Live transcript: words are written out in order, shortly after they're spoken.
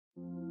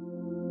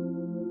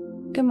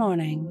Good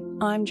morning,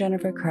 I'm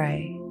Jennifer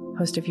Cray,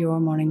 host of Your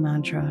Morning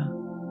Mantra.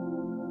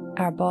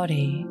 Our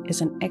body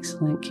is an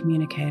excellent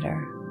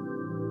communicator.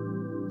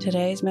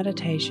 Today's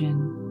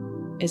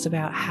meditation is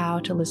about how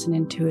to listen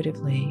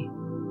intuitively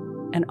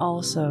and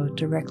also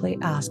directly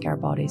ask our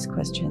bodies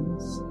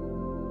questions.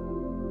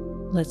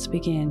 Let's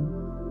begin.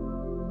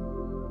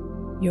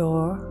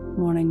 Your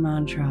morning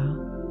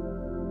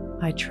mantra: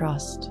 I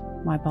trust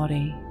my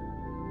body.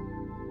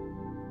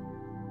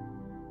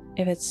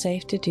 If it's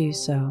safe to do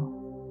so,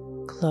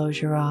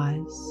 close your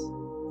eyes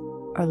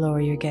or lower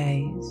your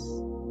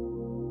gaze.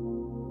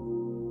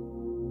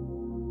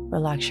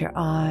 Relax your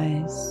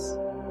eyes,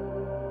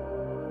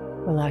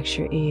 relax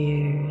your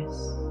ears,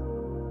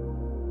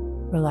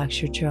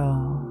 relax your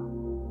jaw.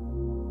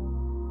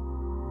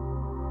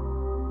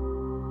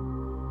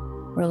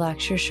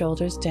 Relax your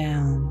shoulders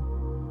down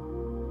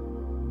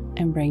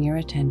and bring your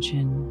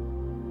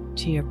attention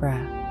to your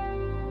breath.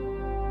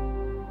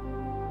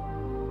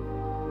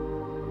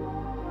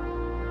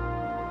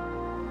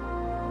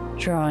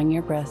 Drawing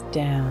your breath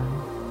down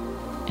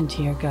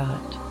into your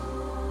gut.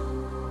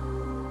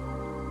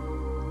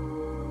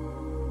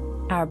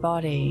 Our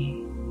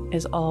body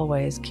is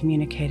always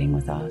communicating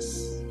with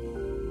us,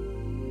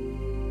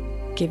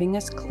 giving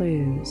us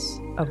clues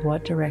of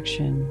what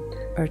direction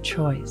or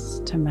choice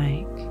to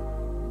make.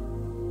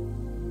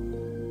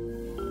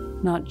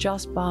 Not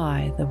just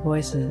by the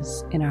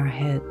voices in our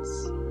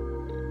heads,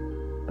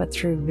 but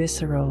through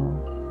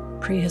visceral,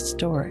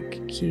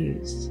 prehistoric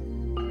cues.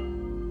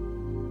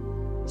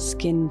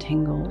 Skin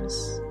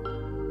tingles,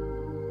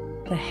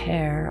 the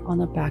hair on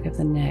the back of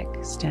the neck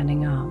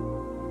standing up,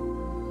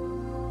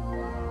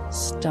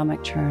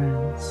 stomach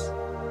churns,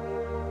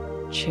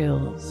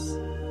 chills,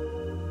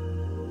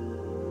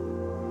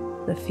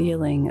 the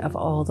feeling of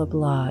all the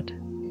blood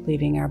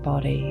leaving our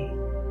body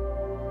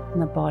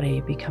and the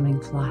body becoming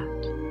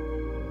flat.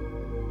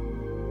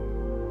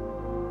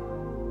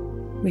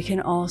 We can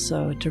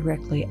also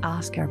directly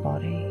ask our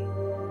body.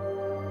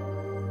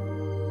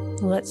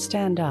 Let's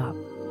stand up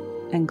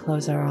and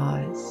close our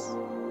eyes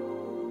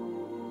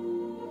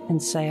and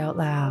say out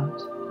loud,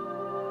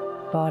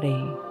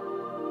 "Body,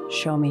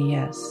 show me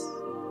yes."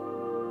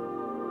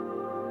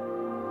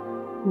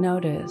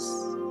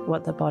 Notice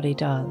what the body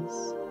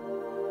does.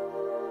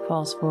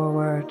 Falls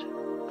forward,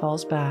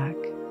 falls back,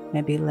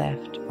 maybe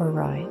left or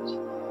right.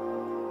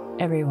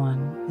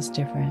 Everyone is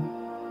different.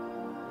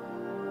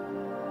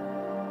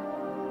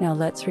 Now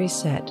let's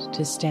reset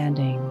to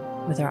standing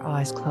with our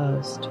eyes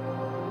closed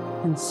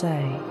and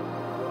say,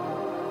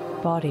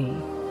 "Body,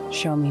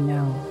 show me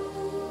no."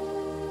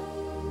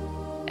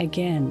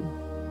 Again,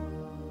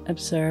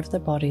 observe the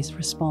body's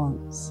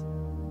response.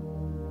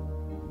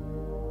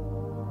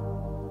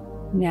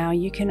 Now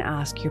you can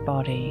ask your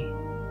body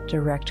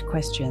direct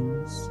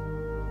questions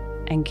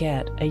and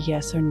get a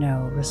yes or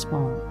no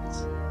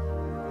response.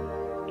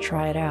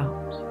 Try it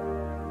out.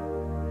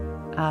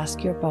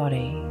 Ask your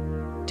body,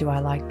 "Do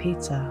I like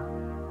pizza?"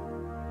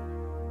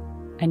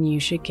 And you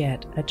should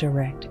get a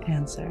direct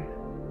answer.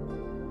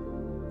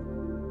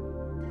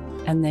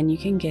 And then you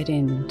can get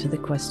into the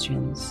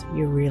questions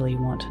you really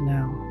want to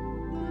know.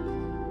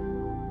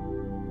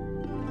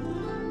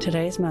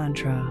 Today's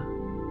mantra: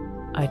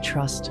 I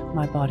trust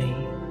my body.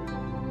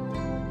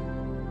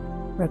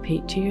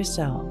 Repeat to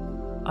yourself,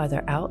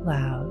 either out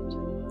loud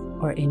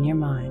or in your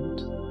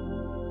mind,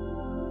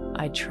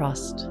 I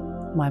trust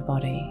my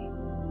body.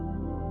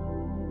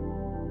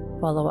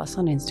 Follow us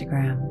on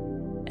Instagram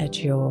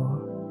at Your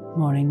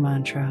Morning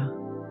Mantra.